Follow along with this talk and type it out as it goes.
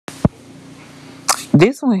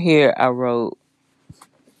This one here I wrote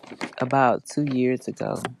about 2 years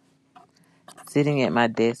ago. Sitting at my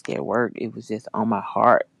desk at work, it was just on my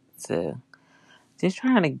heart to just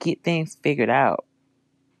trying to get things figured out.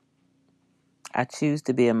 I choose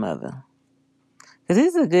to be a mother. Because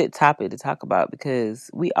this is a good topic to talk about because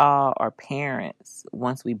we all are parents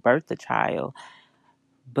once we birth a child.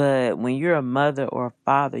 But when you're a mother or a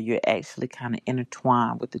father, you're actually kind of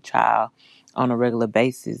intertwined with the child on a regular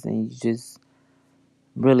basis. And you just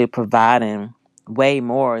really providing way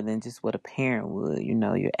more than just what a parent would.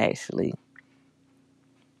 You're actually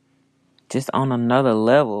just on another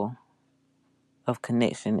level of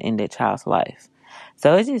connection in that child's life.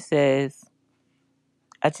 So it just says,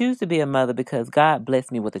 I choose to be a mother because God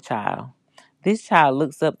blessed me with a child. This child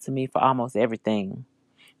looks up to me for almost everything.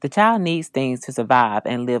 The child needs things to survive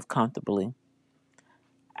and live comfortably.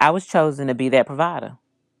 I was chosen to be that provider.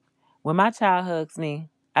 When my child hugs me,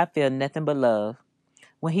 I feel nothing but love.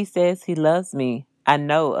 When he says he loves me, I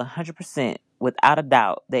know 100% without a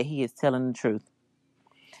doubt that he is telling the truth.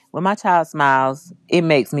 When my child smiles, it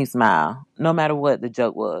makes me smile, no matter what the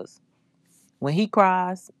joke was. When he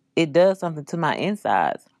cries, it does something to my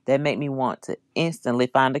insides that make me want to instantly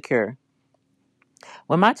find a cure.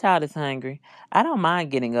 When my child is hungry, I don't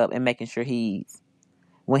mind getting up and making sure he eats.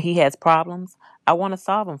 When he has problems, I want to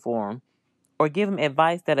solve them for him or give him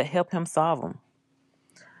advice that'll help him solve them.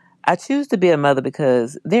 I choose to be a mother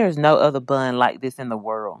because there is no other bond like this in the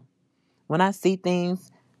world. When I see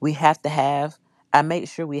things we have to have, I make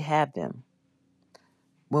sure we have them.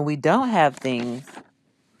 When we don't have things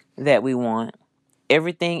that we want,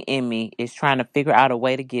 everything in me is trying to figure out a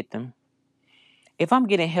way to get them. If I'm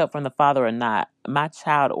getting help from the Father or not, my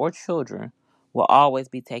child or children will always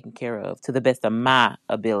be taken care of to the best of my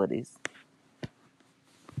abilities.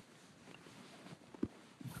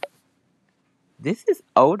 This is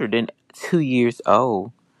older than 2 years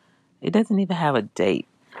old. It doesn't even have a date.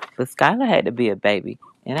 But Skylar had to be a baby,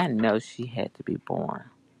 and I know she had to be born.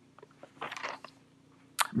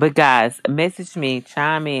 But guys, message me,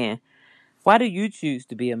 chime in. Why do you choose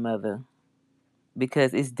to be a mother?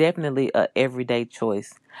 Because it's definitely a everyday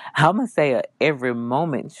choice. I'm gonna say a every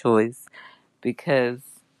moment choice because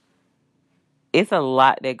it's a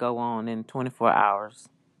lot that go on in 24 hours,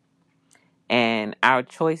 and our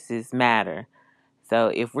choices matter. So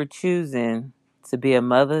if we're choosing to be a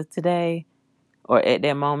mother today or at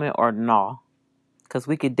that moment or no, because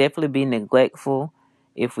we could definitely be neglectful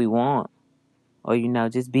if we want, or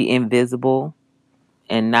just be invisible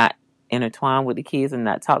and not intertwine with the kids and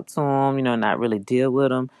not talk to them, not really deal with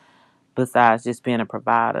them besides just being a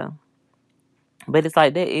provider. But it's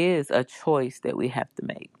like there is a choice that we have to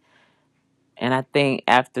make. And I think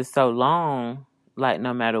after so long, like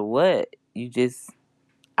no matter what,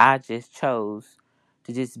 I just chose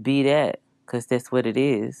to just be that because that's what it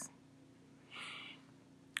is.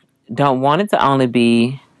 Don't want it to only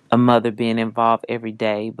be a mother being involved every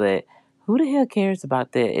day, but who the hell cares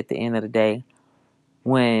about that at the end of the day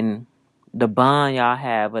when the bond y'all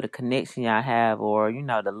have or the connection y'all have or,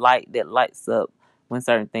 the light that lights up when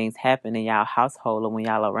certain things happen in y'all household or when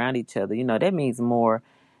y'all around each other, that means more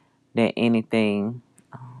than anything,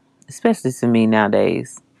 especially to me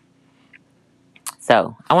nowadays.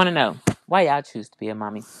 So I want to know why y'all choose to be a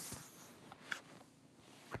mommy.